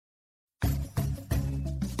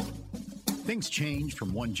Things change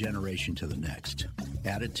from one generation to the next.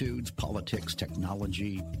 Attitudes, politics,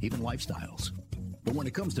 technology, even lifestyles. But when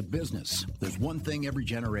it comes to business, there's one thing every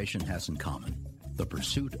generation has in common: the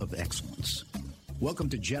pursuit of excellence. Welcome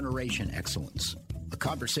to Generation Excellence, a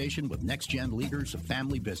conversation with next-gen leaders of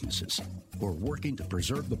family businesses who are working to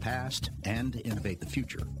preserve the past and innovate the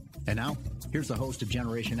future. And now, here's the host of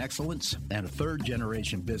Generation Excellence and a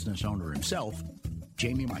third-generation business owner himself,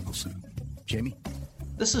 Jamie Michelson. Jamie?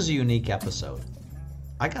 This is a unique episode.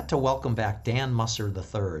 I got to welcome back Dan Musser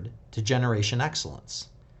III to Generation Excellence.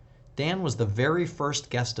 Dan was the very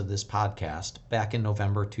first guest of this podcast back in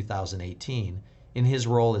November 2018 in his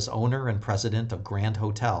role as owner and president of Grand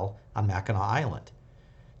Hotel on Mackinac Island.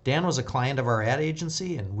 Dan was a client of our ad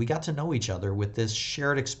agency, and we got to know each other with this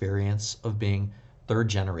shared experience of being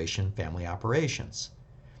third-generation family operations.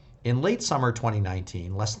 In late summer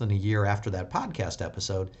 2019, less than a year after that podcast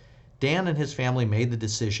episode, Dan and his family made the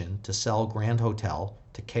decision to sell Grand Hotel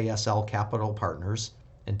to KSL Capital Partners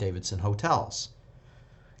and Davidson Hotels.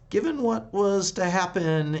 Given what was to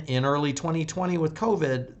happen in early 2020 with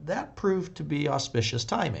COVID, that proved to be auspicious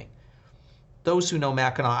timing. Those who know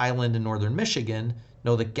Mackinac Island in northern Michigan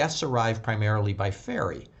know that guests arrive primarily by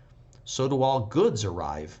ferry. So do all goods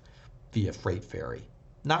arrive via freight ferry.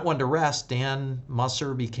 Not one to rest, Dan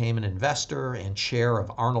Musser became an investor and chair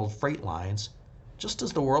of Arnold Freight Lines, just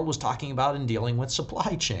as the world was talking about and dealing with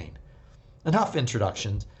supply chain. Enough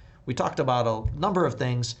introductions. We talked about a number of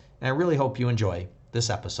things, and I really hope you enjoy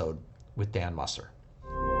this episode with Dan Musser.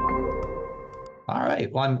 All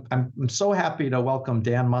right. Well, I'm so happy to welcome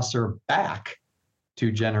Dan Musser back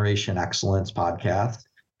to Generation Excellence podcast.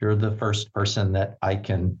 You're the first person that I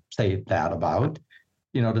can say that about,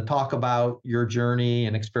 to talk about your journey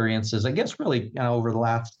and experiences, I guess, really, over the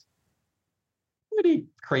last pretty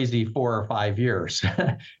crazy 4 or 5 years.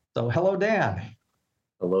 So hello, Dan.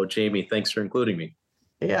 Hello, Jamie. Thanks for including me.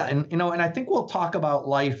 Yeah. And I think we'll talk about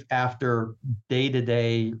life after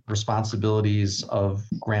day-to-day responsibilities of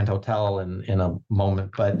Grand Hotel in a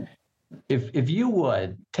moment. But if you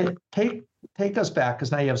would take us back,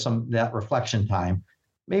 because now you have that reflection time,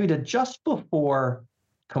 maybe to just before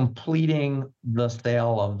completing the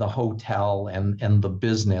sale of the hotel and the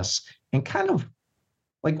business, and kind of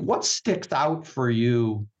like what sticks out for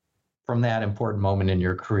you from that important moment in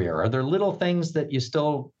your career? Are there little things that you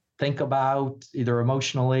still think about, either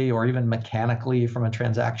emotionally or even mechanically from a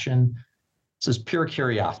transaction? This is pure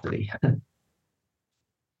curiosity.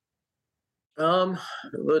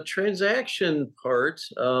 The transaction part,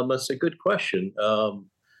 that's a good question.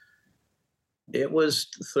 It was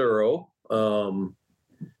thorough,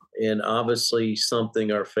 and obviously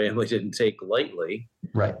something our family didn't take lightly.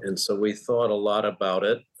 Right. And so we thought a lot about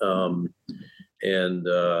it.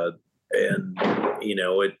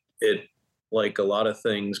 It like a lot of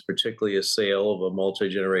things, particularly a sale of a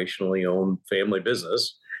multi-generationally owned family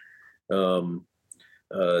business,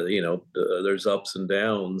 there's ups and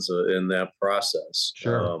downs in that process.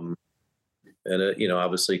 Sure. And it,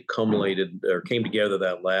 obviously came together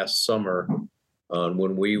that last summer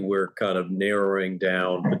when we were kind of narrowing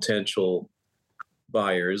down potential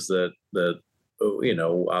buyers that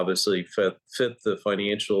obviously fit the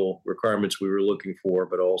financial requirements we were looking for,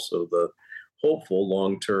 but also the hopeful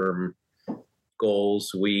long-term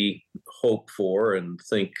goals we hope for and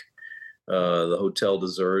think the hotel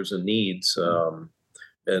deserves and needs.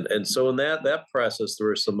 And so in that process, there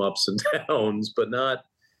were some ups and downs, but not,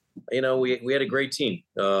 we had a great team,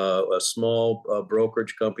 a small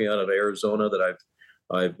brokerage company out of Arizona that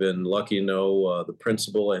I've been lucky to know the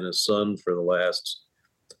principal and his son for the last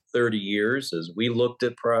 30 years as we looked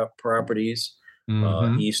at properties.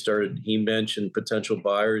 Mm-hmm. He mentioned potential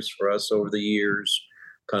buyers for us over the years,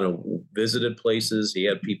 kind of visited places. He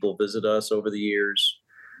had people visit us over the years.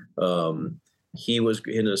 He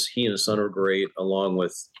and his son were great, along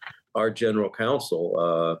with our general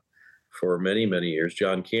counsel for many, many years,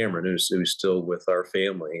 John Cameron, who's still with our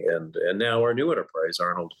family, and now our new enterprise,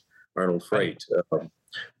 Arnold Freight.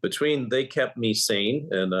 They kept me sane,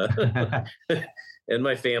 and and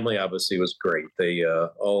my family obviously was great. They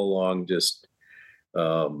all along just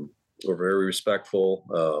were very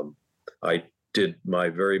respectful. I did my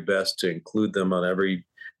very best to include them on every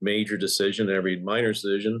major decision, every minor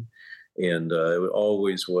decision. And it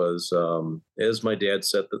always was, as my dad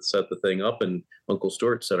set the thing up and Uncle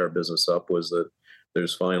Stuart set our business up, was that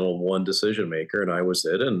there's final one decision maker, and I was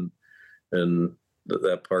it. And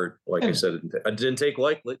that part, like I said, I didn't take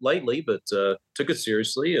lightly, but took it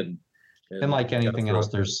seriously. And like anything else,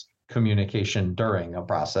 there's communication during a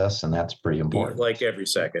process, and that's pretty important. Like every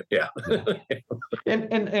second, yeah.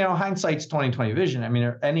 And hindsight's 20/20 vision. I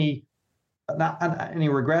mean, not any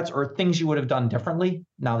regrets or things you would have done differently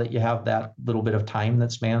now that you have that little bit of time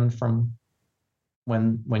that spanned from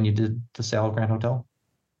when you did the sale of Grand Hotel?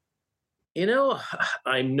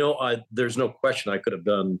 I know there's no question I could have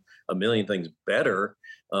done a million things better.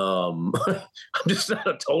 I'm just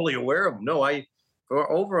not totally aware of them. No,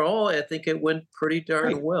 overall, I think it went pretty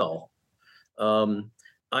darn Great. well.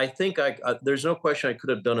 I think there's no question I could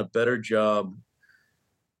have done a better job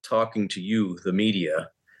talking to you, the media.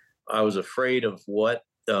 I was afraid of what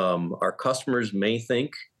our customers may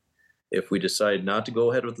think if we decide not to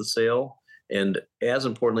go ahead with the sale. And as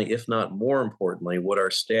importantly, if not more importantly, what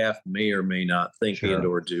our staff may or may not think Sure. and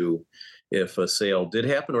or do if a sale did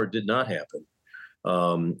happen or did not happen.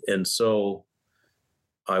 And so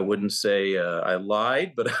I wouldn't say I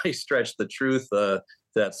lied, but I stretched the truth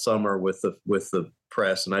that summer with the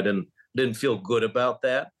press, and I didn't feel good about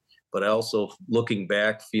that. But I also, looking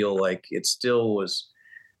back, feel like it still was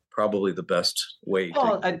probably the best way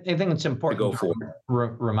Well, to I think it's important go to forward.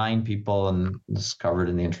 remind people, and this is covered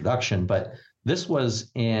in the introduction, but this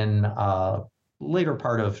was in later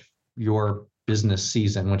part of your business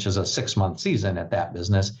season, which is a 6-month season at that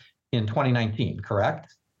business in 2019,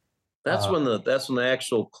 correct? That's when the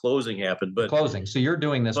actual closing happened. But Closing. So you're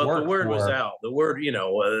doing this But work the word was for, out. The word,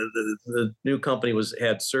 the new company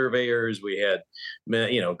had surveyors. We had,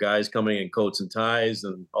 guys coming in coats and ties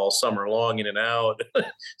and all summer long in and out.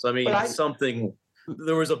 So I mean,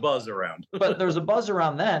 there was a buzz around. but there's a buzz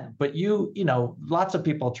around then. But lots of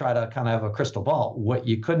people try to kind of have a crystal ball. What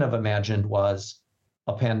you couldn't have imagined was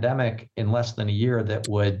a pandemic in less than a year that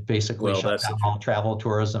would basically shut down all travel,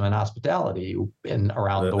 tourism, and hospitality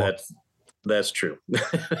around the world. That's true.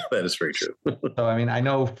 That is very true. So, I mean, I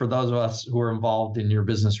know for those of us who are involved in your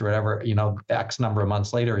business or whatever, X number of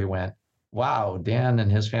months later, he went, wow, Dan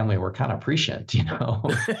and his family were kind of prescient,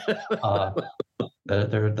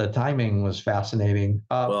 the timing was fascinating.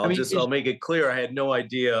 Well, I'll make it clear. I had no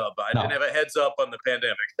idea I didn't have a heads up on the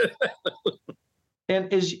pandemic.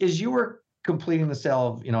 And as you were completing the sale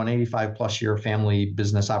of, an 85 plus year family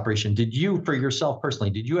business operation, did you, for yourself personally,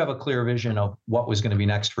 did you have a clear vision of what was going to be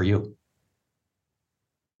next for you?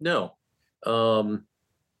 No.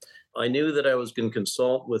 I knew that I was going to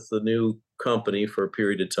consult with the new company for a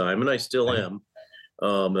period of time, and I still am, at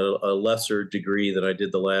a lesser degree than I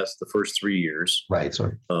did the first 3 years. Right.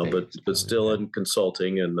 So, but still in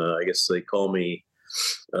consulting, and I guess they call me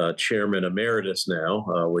chairman emeritus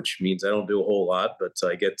now, which means I don't do a whole lot, but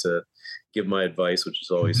I get to give my advice, which is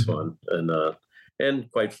always fun, and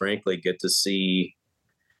quite frankly, get to see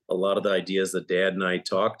a lot of the ideas that Dad and I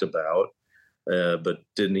talked about. But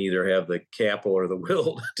didn't either have the capital or the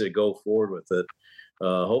will to go forward with it,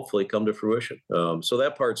 hopefully come to fruition. So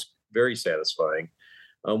that part's very satisfying.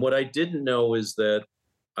 What I didn't know is that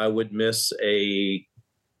I would miss a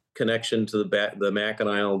connection to the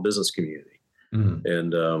Mackinac Island business community.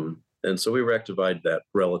 Mm-hmm. And so we rectified that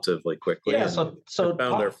relatively quickly. Yeah, so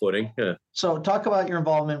found their footing. Yeah. So talk about your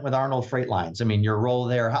involvement with Arnold Freight Lines. I mean, your role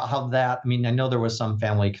there, how that, I mean, I know there was some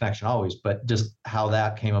family connection always, but just how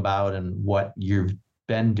that came about and what you've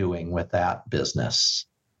been doing with that business.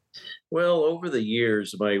 Well, over the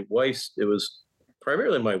years, it was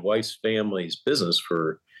primarily my wife's family's business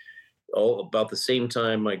for about the same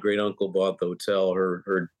time my great uncle bought the hotel.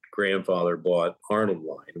 Her grandfather bought Arnold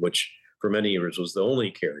Line, which for many years was the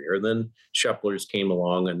only carrier. And then Sheplers came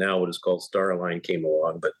along, and now what is called Starline came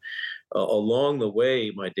along. But along the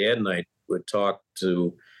way, my dad and I would talk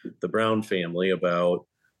to the Brown family about,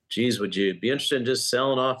 geez, would you be interested in just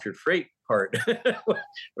selling off your freight part?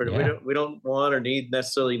 We don't want or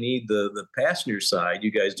necessarily need the passenger side.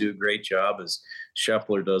 You guys do a great job, as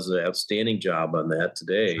Shepler does an outstanding job on that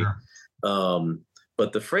today. Sure.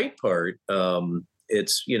 But the freight part,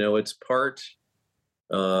 it's part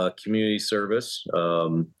community service.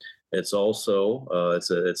 It's also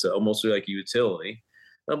it's almost like a utility,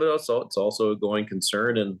 but it's also a going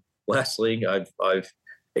concern. And lastly, I've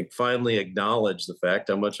finally acknowledged the fact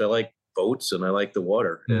how much I like boats and I like the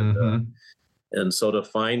water, and so to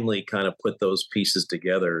finally kind of put those pieces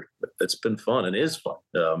together, it's been fun and is fun.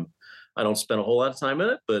 I don't spend a whole lot of time in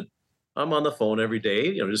it, but I'm on the phone every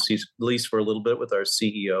day, just at least for a little bit with our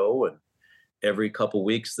CEO, and every couple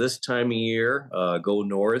weeks this time of year, go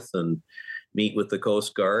north and meet with the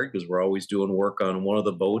Coast Guard, because we're always doing work on one of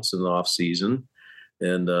the boats in the off season.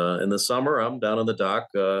 And in the summer, I'm down on the dock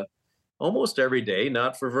almost every day,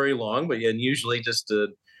 not for very long, but usually just to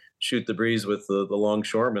shoot the breeze with the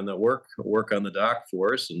longshoremen that work on the dock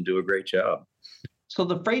for us and do a great job. So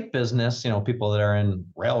the freight business, people that are in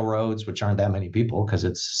railroads, which aren't that many people because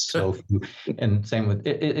it's so few, and same with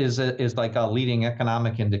it is like a leading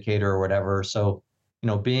economic indicator or whatever. So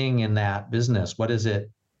being in that business, what is it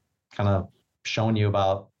kind of shown you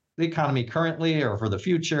about the economy currently or for the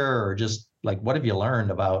future, or just like, what have you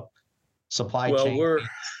learned about supply Well, chain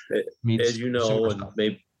meets as you know, consumer and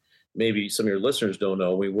stuff? maybe some of your listeners don't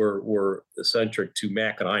know, we're eccentric to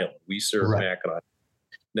Mackinac Island. We serve Right. Mackinac Island.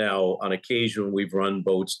 Now, on occasion, we've run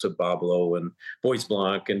boats to Babelo and Bois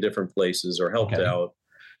Blanc and different places, or helped Okay. out,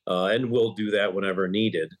 and we'll do that whenever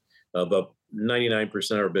needed. But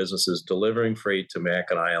 99% of our business is delivering freight to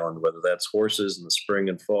Mackinac Island, whether that's horses in the spring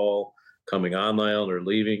and fall coming on the island or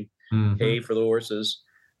leaving, hay Mhm. for the horses,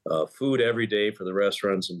 food every day for the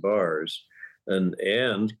restaurants and bars,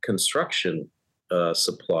 and construction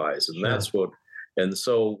supplies, and Sure. that's what. And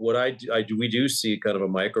so what I do, we do see kind of a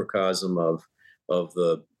microcosm of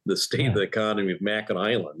the state of the economy of Mackinac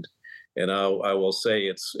Island, and I will say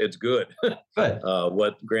it's good. Good.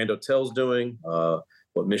 What Grand Hotel's doing,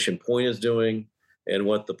 what Mission Point is doing, and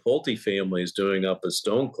what the Pulte family is doing up at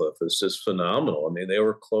Stonecliff is just phenomenal. I mean, they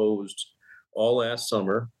were closed all last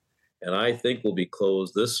summer, and I think will be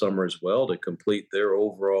closed this summer as well to complete their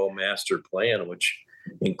overall master plan, which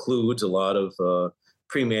includes a lot of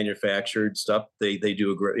pre-manufactured stuff. They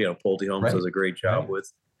do a great, Pulte Homes Right. does a great job Right.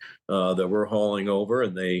 with that we're hauling over,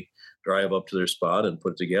 and they drive up to their spot and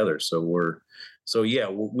put it together. So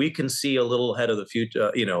we can see a little ahead of the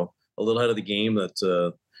future, a little ahead of the game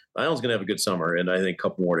that Island's going to have a good summer, and I think a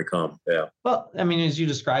couple more to come. Yeah. Well, I mean, as you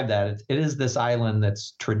described that, it is this island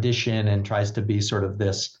that's tradition and tries to be sort of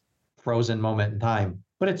this frozen moment in time,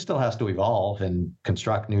 but it still has to evolve and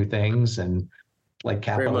construct new things, and like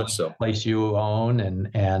Very capital much so. place you own,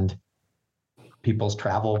 and people's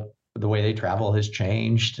travel, the way they travel has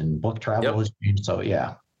changed, and book travel Yep. has changed. So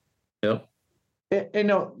yeah. Yep.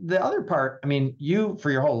 The other part, I mean, you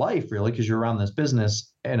for your whole life, really, because you're around this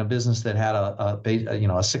business, and a business that had a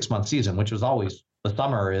 6-month season, which was always the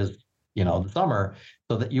summer is, the summer,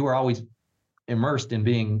 so that you were always immersed in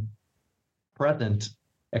being present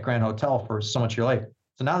at Grand Hotel for so much of your life.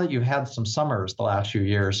 So now that you've had some summers the last few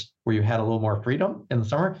years where you had a little more freedom in the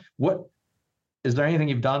summer, what is there anything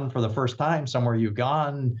you've done for the first time somewhere you've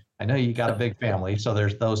gone? I know you got a big family, so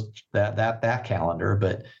there's that calendar,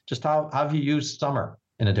 but just how have you used summer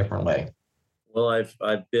in a different way? Well,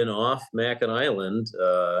 I've been off Mackinac Island,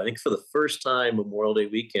 I think for the first time Memorial Day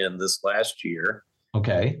weekend this last year,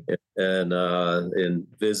 Okay. and in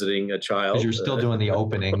visiting a child. Because you're still doing the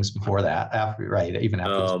openings before that, after, right? Even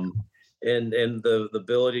after. And the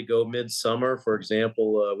ability to go midsummer, for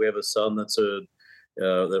example, we have a son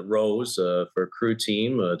that rows for a crew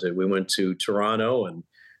team. We went to Toronto,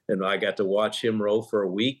 and I got to watch him row for a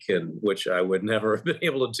week, and which I would never have been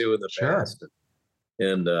able to do in the Sure. past.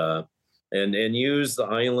 And use the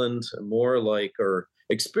island more like, or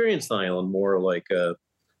experience the island more like a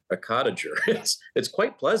cottager. It's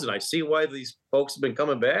quite pleasant. I see why these folks have been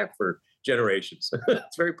coming back for generations.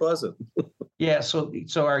 It's very pleasant. Yeah. So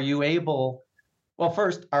are you able? Well,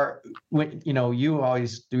 first, you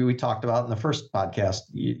always do. We talked about in the first podcast,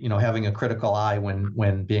 having a critical eye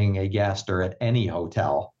when being a guest or at any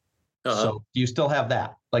hotel. Uh-huh. So do you still have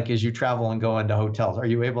that? Like, as you travel and go into hotels, are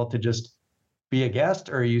you able to just be a guest,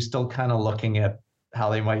 or are you still kind of looking at how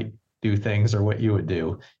they might do things or what you would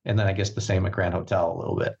do? And then I guess the same at Grand Hotel a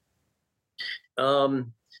little bit.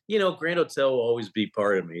 Grand Hotel will always be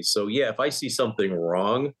part of me. So yeah, if I see something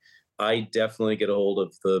wrong, I definitely get a hold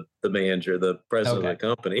of the manager, the president of the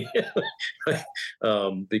company,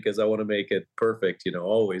 because I want to make it perfect,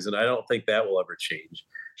 always. And I don't think that will ever change.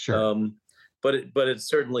 Sure. But it's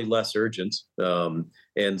certainly less urgent.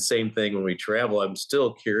 And same thing when we travel, I'm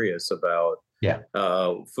still curious about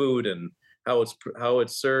food and how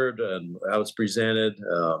it's served and how it's presented,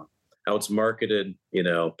 how it's marketed,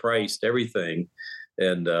 priced, everything.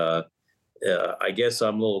 And I guess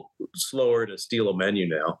I'm a little slower to steal a menu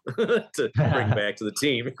now to bring back to the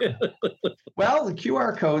team. Well, the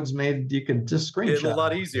QR codes made you could just screenshot. It's a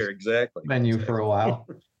lot easier, exactly. Menu for a while.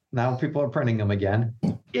 Now people are printing them again.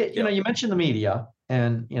 You mentioned the media,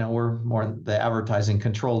 and we're more in the advertising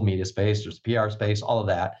controlled media space. There's PR space, all of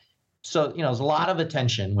that. So there's a lot of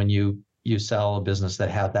attention when you sell a business that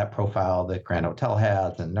has that profile that Grand Hotel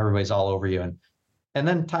has, and everybody's all over you. And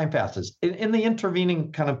then time passes. In the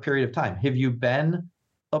intervening kind of period of time, have you been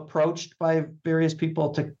approached by various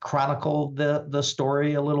people to chronicle the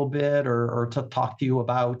story a little bit, or to talk to you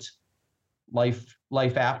about life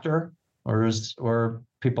after, or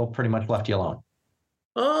people pretty much left you alone?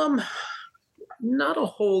 Not a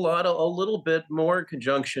whole lot. A little bit more in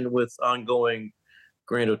conjunction with ongoing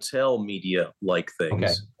Grand Hotel media like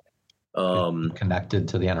things. Okay. Connected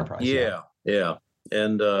to the enterprise. Yeah.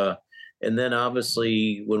 And And then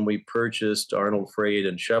obviously when we purchased Arnold Freight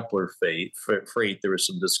and Scheffler Freight, there was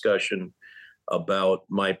some discussion about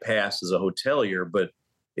my past as a hotelier, but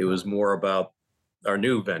it was more about our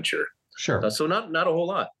new venture. Sure. So not a whole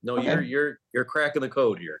lot. No, Okay. you're cracking the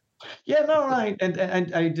code here. Yeah, no, right. And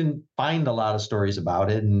I didn't find a lot of stories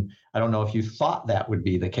about it. And I don't know if you thought that would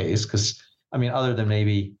be the case, because I mean, other than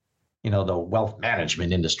maybe, the wealth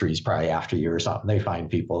management industry is probably after you or something. They find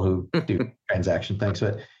people who do transaction things.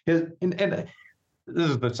 But and this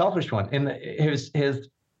is the selfish one. And has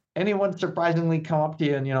anyone surprisingly come up to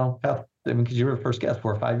you and, because you were the first guest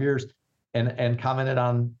 4 or 5 years and commented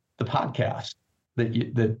on the podcast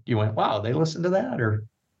that you went, wow, they listened to that? Or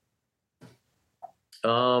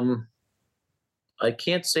I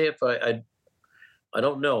can't say if I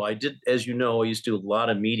don't know. I did, as you know, I used to do a lot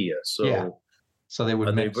of media. So yeah. So they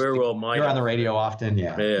would they very well might. You're on the radio often.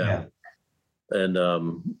 Yeah. And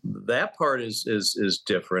that part is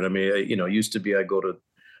different. I mean, used to be I go to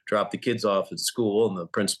drop the kids off at school and the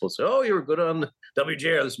principal say, "Oh, you were good on the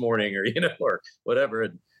WJR this morning," or or whatever.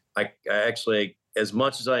 And I actually, as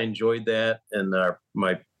much as I enjoyed that in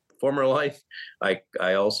my former life, I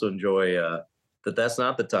also enjoy that's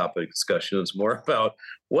not the topic of discussion. It's more about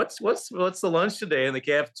what's the lunch today in the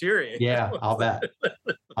cafeteria. Yeah, I'll bet.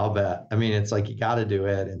 I mean, it's like you got to do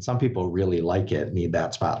it, and some people really like it, need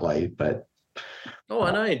that spotlight. But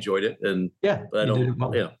and I enjoyed it, and yeah,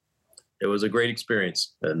 it was a great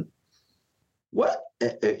experience. And what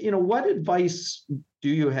advice do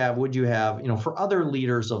you have? Would you have for other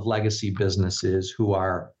leaders of legacy businesses who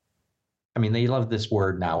are, I mean, they love this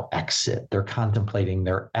word now, exit. They're contemplating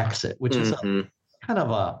their exit, which is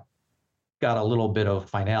got a little bit of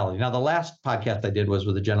finality. Now, the last podcast I did was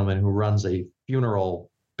with a gentleman who runs a funeral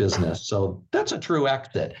business. So that's a true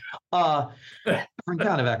exit, different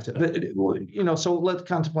kind of exit. But, so let's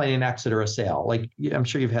contemplate an exit or a sale. Like, I'm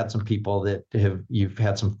sure you've had some people that you've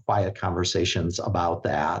had some quiet conversations about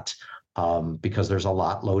that because there's a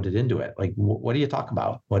lot loaded into it. Like, what do you talk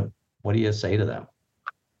about? What do you say to them?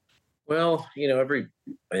 Well, I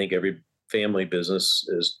think every family business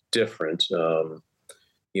is different.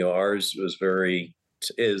 Ours is very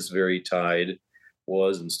tied,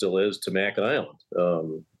 was and still is, to Mackinac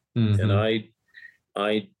Island. And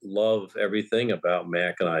I love everything about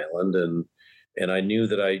Mackinac Island, and I knew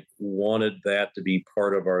that I wanted that to be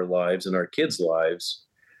part of our lives and our kids' lives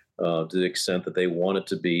to the extent that they want it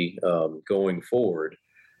to be going forward.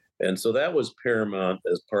 And so that was paramount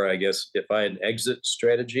as part, I guess, if I had an exit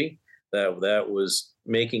strategy, that was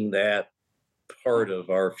making that part of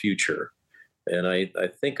our future. And I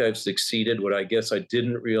think I've succeeded. What I guess I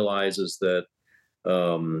didn't realize is that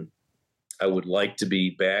I would like to be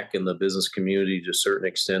back in the business community to a certain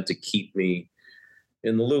extent to keep me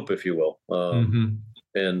in the loop, if you will.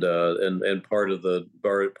 And part of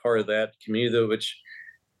that community, which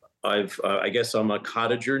I guess I'm a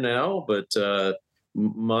cottager now, but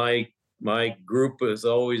my group has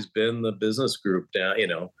always been the business group down,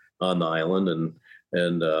 on the island,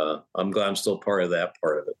 and I'm glad I'm still part of that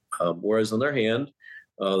part of it. Whereas on their hand,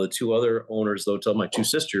 the two other owners, though, my two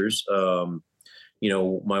sisters,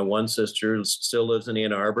 my one sister still lives in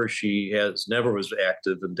Ann Arbor. She never was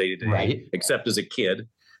active in day-to-day, right, except as a kid,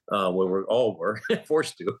 when we all were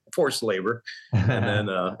forced labor. And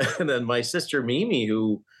then my sister Mimi,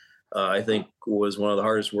 who I think was one of the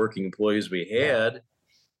hardest working employees we had,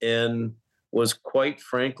 and was quite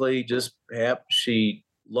frankly just happy. She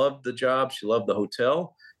loved the job. She loved the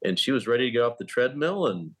hotel, and she was ready to get off the treadmill,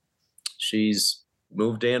 and she's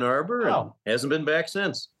moved to Ann Arbor and hasn't been back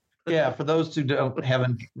since. Yeah, for those who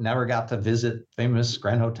never got to visit famous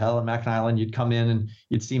Grand Hotel in Mackinac Island, you'd come in and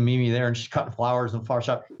you'd see Mimi there, and she's cutting flowers in the flower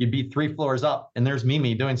shop. You'd be 3 floors up, and there's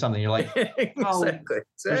Mimi doing something. You're like, exactly.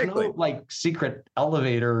 There's no like secret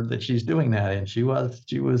elevator that she's doing that in. She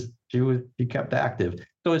kept active.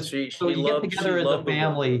 So you get together as a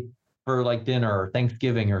family for like dinner or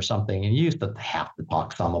Thanksgiving or something, and you used to have to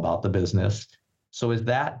talk some about the business. So is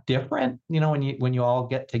that different? When you all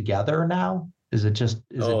get together now? Is it just?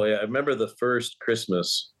 Yeah. I remember the first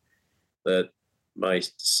Christmas that my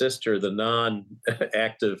sister, the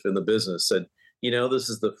non-active in the business, said, this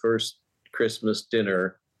is the first Christmas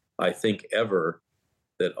dinner I think ever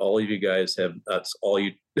that all of you guys have. That's all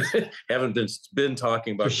you haven't been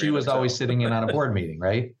talking about. So she was always sitting in on a board meeting,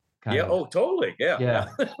 right? Yeah. Oh, totally. Yeah. Yeah.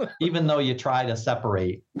 Even though you try to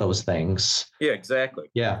separate those things. Yeah, exactly.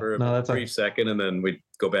 Yeah. For a brief second, and then we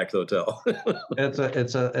go back to the hotel.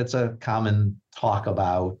 It's a common talk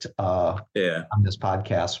about on this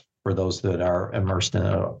podcast for those that are immersed in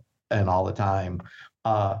it and all the time.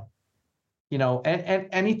 and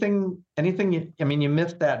anything, I mean, you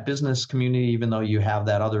miss that business community, even though you have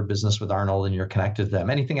that other business with Arnold and you're connected to them.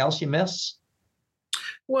 Anything else you miss?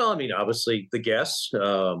 Well, I mean, obviously the guests.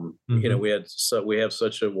 Mhm. We have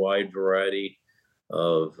such a wide variety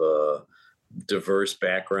of diverse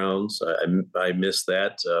backgrounds. I miss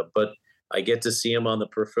that, but I get to see them on the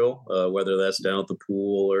peripheral, whether that's down at the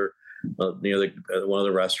pool or near one of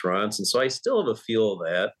the restaurants, and so I still have a feel of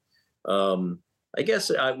that. I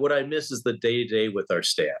guess what I miss is the day to day with our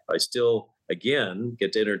staff. I still, again,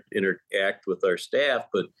 get to interact with our staff,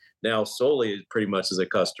 but now solely pretty much as a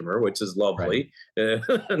customer, which is Right. lovely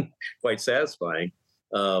and quite satisfying.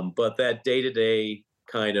 But that day to day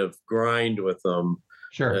kind of grind with them,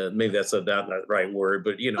 Sure. maybe that's not the right word,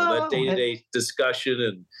 but that Oh, day to day discussion,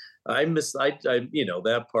 and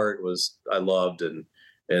that part was I loved and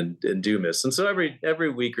do miss. And so every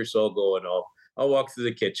week or so I'll go and I'll walk through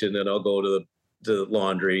the kitchen and I'll go to the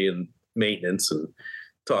laundry and maintenance and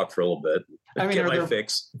talk for a little bit, I mean, get are my there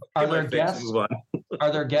fix, are get my there fix and guests? move on.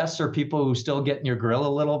 Are there guests or people who still get in your grill a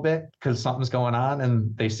little bit because something's going on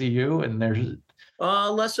and they see you and there's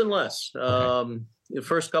Less and less. okay, The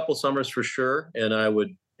first couple summers for sure, and I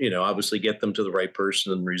would, obviously get them to the right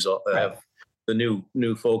person and resolve right? have the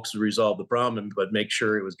new folks resolve the problem, but make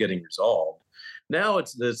sure it was getting resolved. Now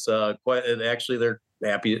it's quite, and actually they're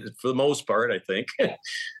happy for the most part. I think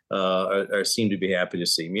seem to be happy to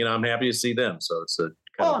see me, and I'm happy to see them. So it's a kind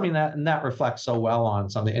Well, of I mean that reflects so well on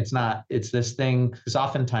something. It's this thing because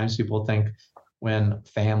oftentimes people think when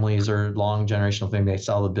families or long generational thing they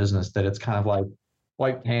sell the business that it's kind of like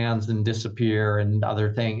wipe hands and disappear and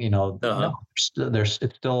other thing. uh-huh. No, it's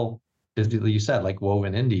still as you said like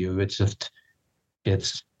woven into you. It's just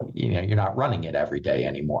it's you're not running it every day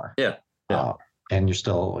anymore. Yeah, yeah, Uh, and you're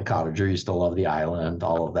still a cottager. You still love the island,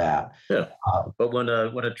 all of that. yeah. Uh, But when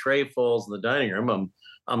a tray falls in the dining room,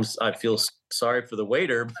 I feel sorry for the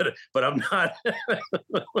waiter, but I'm not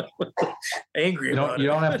angry about you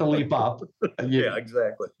it. don't have to leap up. Yeah, You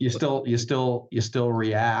exactly. you still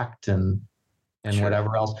react and Sure.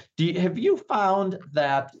 whatever else. Have you found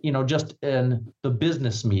that just in the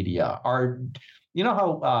business media are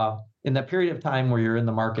how in that period of time where you're in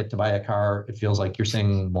the market to buy a car, it feels like you're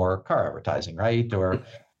seeing more car advertising, right? Or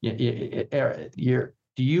you're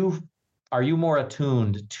do you are you more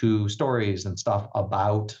attuned to stories and stuff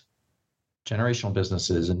about generational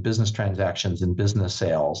businesses and business transactions and business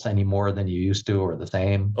sales any more than you used to or the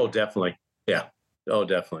same? Oh, definitely. Yeah. Oh,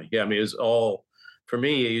 definitely. Yeah. I mean, it was all for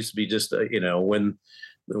me. It used to be just when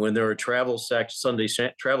there were travel sections.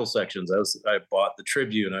 I bought the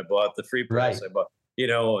Tribune, I bought the Free Press, Right. I bought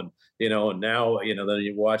and now then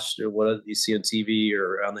you watch what you see on TV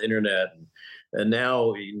or on the internet, and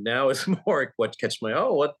now it's more what catch my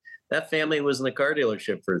what that family was in the car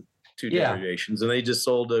dealership for two Yeah. generations and they just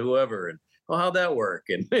sold to whoever and how'd that work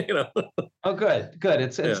and Oh, good, good. yeah.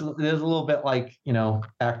 It is a little bit like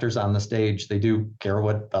actors on the stage. They do care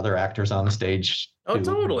what other actors on the stage Oh, do.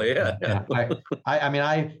 totally. Yeah. Yeah. Yeah, I mean,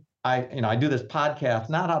 I do this podcast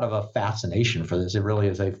not out of a fascination for this. It really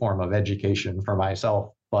is a form of education for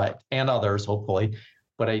myself, and others, hopefully.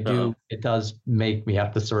 But Uh-huh. it does make me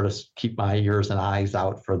have to sort of keep my ears and eyes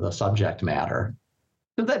out for the subject matter.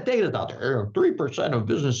 Because that data's out there. 3% of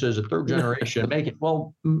businesses at third generation make it.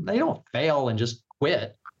 Well, they don't fail and just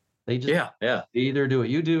quit. They just Yeah. Yeah. they either do what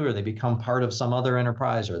you do or they become part of some other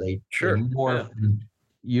enterprise or they Sure. Yeah. morph. And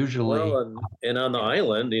usually, Well, and on the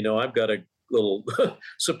island, I've got a little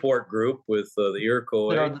support group with the that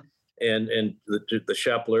Iroquois are and the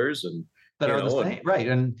Sheplers and that are the and same, right?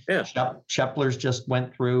 And yeah. Shepler's just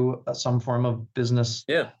went through some form of business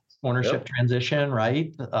Yeah. ownership Yep. transition,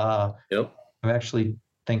 right? Yep. I actually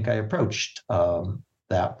think I approached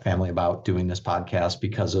that family about doing this podcast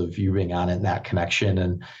because of you being on it and that connection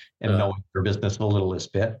and knowing your business the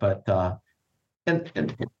littlest bit. But and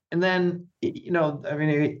then I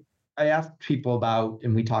mean, I asked people about,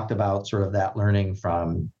 and we talked about sort of that learning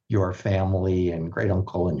from your family and great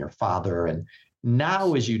uncle and your father. And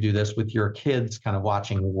now, as you do this with your kids, kind of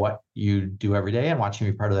watching what you do every day and watching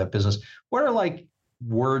you be part of that business, what are like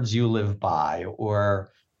words you live by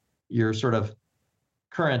or your sort of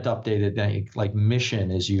current updated like mission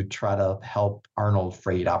as you try to help Arnold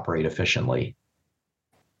Freight operate efficiently?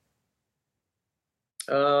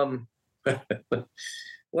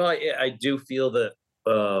 Well, I do feel that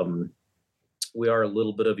we are a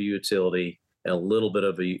little bit of a utility and a little bit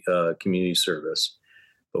of a community service,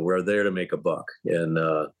 but we're there to make a buck,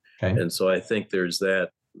 Okay. and so I think there's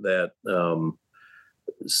that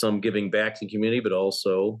some giving back to the community, but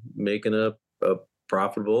also making a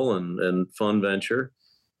profitable and fun venture,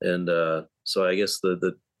 and so I guess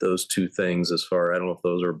those two things. As far I don't know if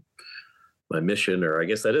those are mission, or I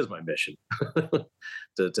guess that is my mission,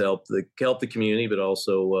 to help the community, but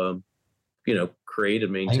also create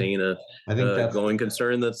and maintain I think a that's going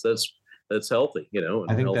concern that's healthy, I and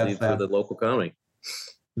think healthy that's for the local economy.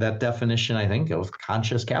 that definition, I think, of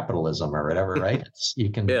conscious capitalism or whatever, right? You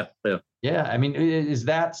can, yeah. I mean, is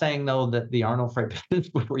that saying though that the Arnold Freight business,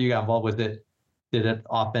 before you got involved with it, did it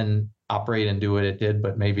often operate and do what it did,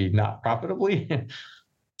 but maybe not profitably?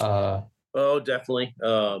 Oh, definitely.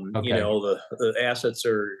 Okay. The assets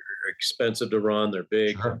are expensive to run; they're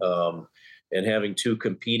big. Sure. And having two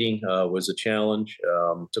competing was a challenge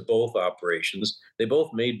to both operations. They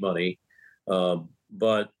both made money,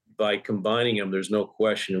 but by combining them, there's no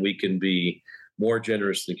question we can be more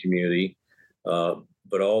generous to the community,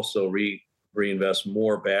 but also reinvest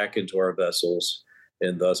more back into our vessels,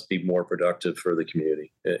 and thus be more productive for the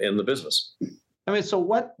community and the business. I mean, so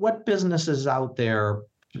what businesses out there,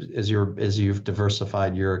 as you've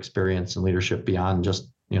diversified your experience and leadership beyond just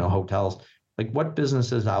hotels, like what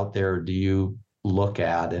businesses out there do you look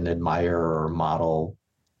at and admire or model,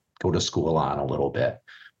 go to school on a little bit,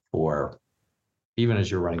 or even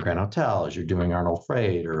as you're running Grand Hotel, as you're doing Arnold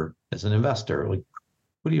Freight, or as an investor, like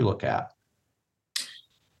what do you look at?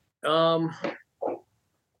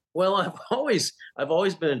 Well, I've always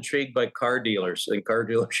been intrigued by car dealers and car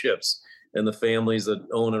dealerships and the families that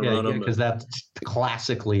own and run them, because that's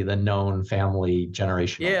classically the known family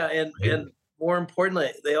generation. Yeah, and more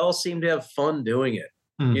importantly, they all seem to have fun doing it.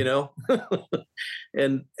 And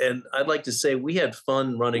I'd like to say we had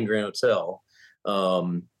fun running Grand Hotel,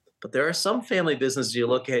 but there are some family businesses you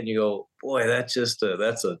look at and you go, boy, that's a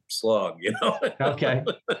slug, Okay.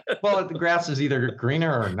 Well, the grass is either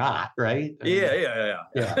greener or not, right? Yeah.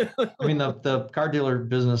 I mean, the car dealer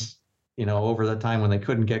business, over the time when they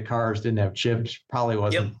couldn't get cars, didn't have chips, probably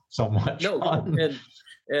wasn't so much fun.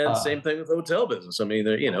 And same thing with the hotel business. I mean,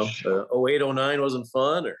 08, 09 wasn't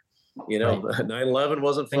fun, or 9/11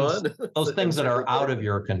 wasn't fun. Those things that are out of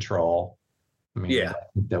your control. I mean,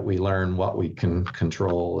 that we learn what we can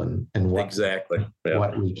control and what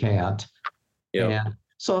what we can't. Yeah. And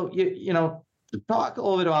so talk a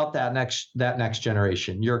little bit about that next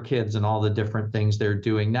generation, your kids and all the different things they're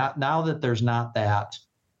doing. Now that there's not that.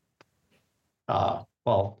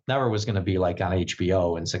 Never was going to be like on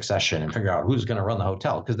HBO and Succession and figure out who's going to run the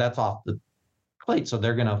hotel, because that's off the plate. So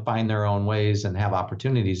they're going to find their own ways and have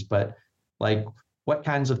opportunities. But like, what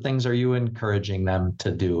kinds of things are you encouraging them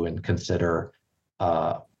to do and consider?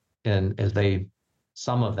 And as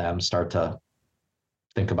some of them start to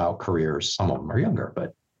think about careers, some of them are younger,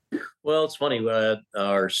 but. Well, it's funny.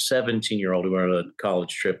 Our 17-year-old, we went on a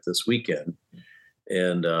college trip this weekend,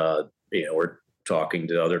 and we're talking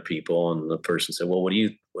to other people, and the person said, well, what do you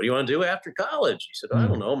want to do after college? He said, I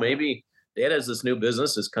don't know, maybe Dad has this new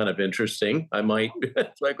business. It's kind of interesting. I might.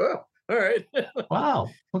 It's like, oh, all right. Wow.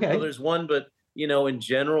 Okay. So there's one, but in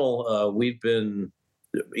general, we've been,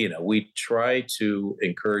 we try to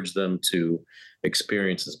encourage them to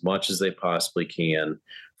experience as much as they possibly can.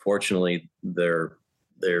 Fortunately, they're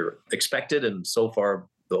expected, and so far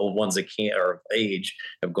the old ones that can't, are of age,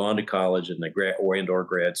 have gone to college and or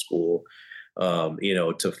grad school.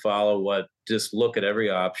 To follow just look at every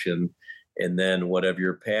option, and then whatever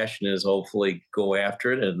your passion is, hopefully go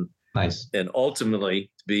after it, and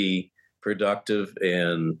ultimately be productive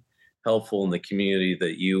and helpful in the community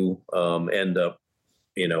that you end up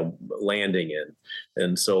landing in.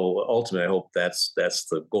 And so ultimately, I hope that's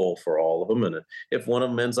the goal for all of them. And if one of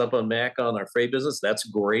them ends up on Mac on our freight business, that's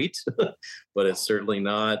great. But it's certainly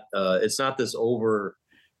not. It's not this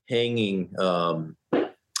overhanging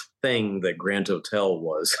thing that Grand Hotel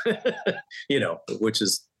was, which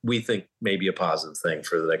is, we think, maybe a positive thing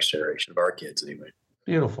for the next generation of our kids anyway.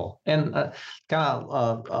 Beautiful. And kind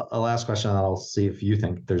of a last question, and I'll see if you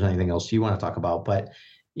think there's anything else you want to talk about. But,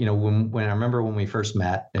 when I remember when we first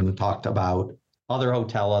met and talked about other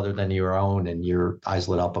hotel other than your own, and your eyes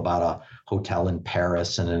lit up about a hotel in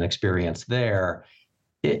Paris and an experience there,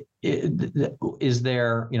 is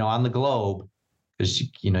there, on the globe, because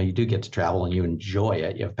you do get to travel and you enjoy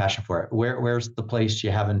it, you have passion for it. Where's the place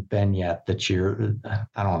you haven't been yet that you're,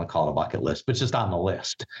 I don't want to call it a bucket list, but just on the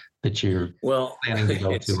list that you're planning to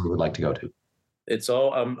go to or would like to go to? It's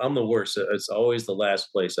all, I'm the worst. It's always the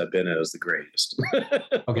last place I've been at is the greatest.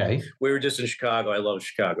 Okay. We were just in Chicago. I love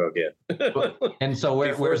Chicago again. And so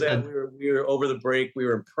where's that? We were over the break. We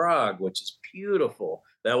were in Prague, which is beautiful.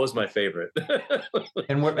 That was my favorite.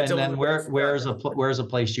 And where's a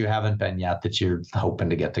place you haven't been yet that you're hoping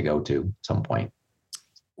to get to go to at some point?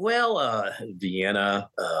 Well, Vienna.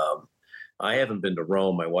 I haven't been to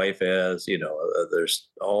Rome. My wife has. There's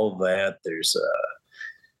all that. There's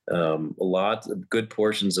A lot of good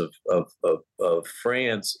portions of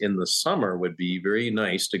France in the summer would be very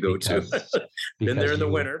nice to go to. Been there in the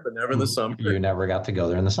winter, but never in the summer. You never got to go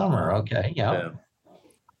there in the summer. Okay. Yeah.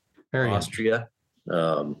 Very Austria.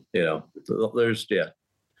 There's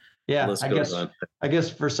Yeah, I guess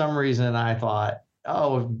for some reason I thought,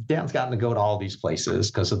 oh, Dan's gotten to go to all these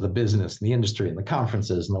places because of the business and the industry and the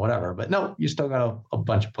conferences and the whatever. But no, you still got a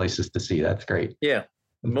bunch of places to see. That's great. Yeah.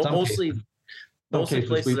 Mostly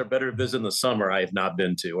places are better to visit in the summer I have not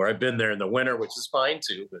been to, or I've been there in the winter, which is fine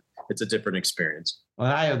too, but it's a different experience.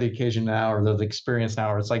 Well, I have the occasion now, or the experience now,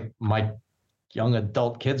 where it's like my young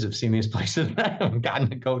adult kids have seen these places and I haven't gotten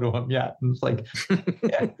to go to them yet. And it's like,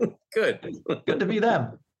 yeah, good to be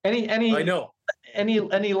them. I know.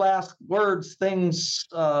 Any last words, things,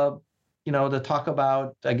 to talk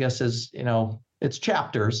about, I guess, is, it's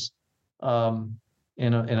chapters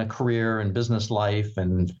in a career and business life,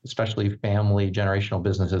 and especially family, generational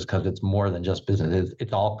businesses, because it's more than just business.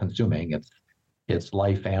 It's all consuming. It's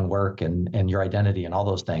life and work and your identity and all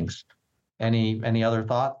those things. Any other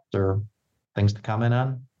thoughts or things to comment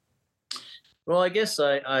on? Well, I guess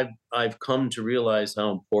I've come to realize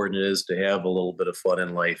how important it is to have a little bit of fun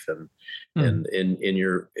in life, and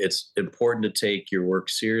it's important to take your work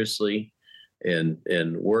seriously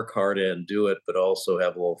and work hard and do it, but also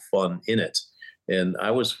have a little fun in it. And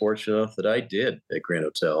I was fortunate enough that I did at Grand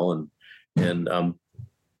Hotel, and I'm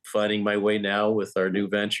finding my way now with our new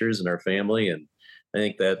ventures and our family. And I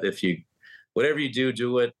think that whatever you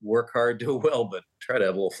do it, work hard, do it well, but try to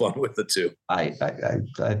have a little fun with it too. I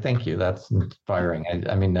thank you. That's inspiring.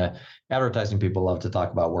 I mean, advertising people love to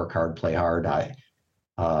talk about work hard, play hard.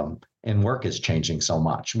 And work is changing so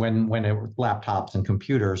much. When laptops and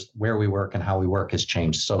computers, where we work and how we work has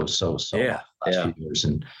changed so much the last few years,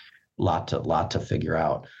 and lot to figure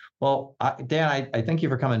out. Well, Dan, I thank you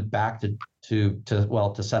for coming back to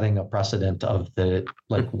setting a precedent of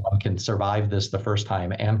one can survive this the first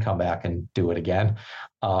time and come back and do it again,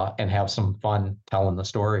 and have some fun telling the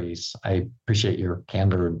stories. I appreciate your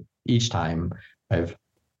candor each time. I've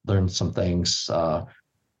learned some things,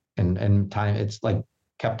 and time. It's like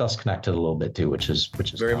kept us connected a little bit too, which is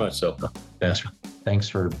very fun. Much so. Yeah. Thanks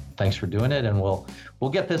for doing it, and we'll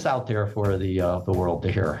get this out there for the world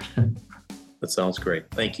to hear. That sounds great.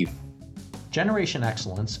 Thank you. Generation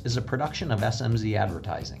Excellence is a production of SMZ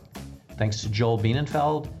Advertising. Thanks to Joel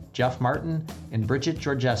Bienenfeld, Jeff Martin, and Bridget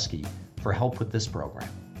Georgeski for help with this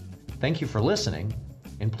program. Thank you for listening,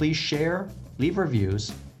 and please share, leave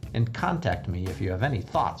reviews, and contact me if you have any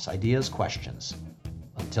thoughts, ideas, questions.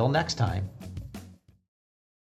 Until next time.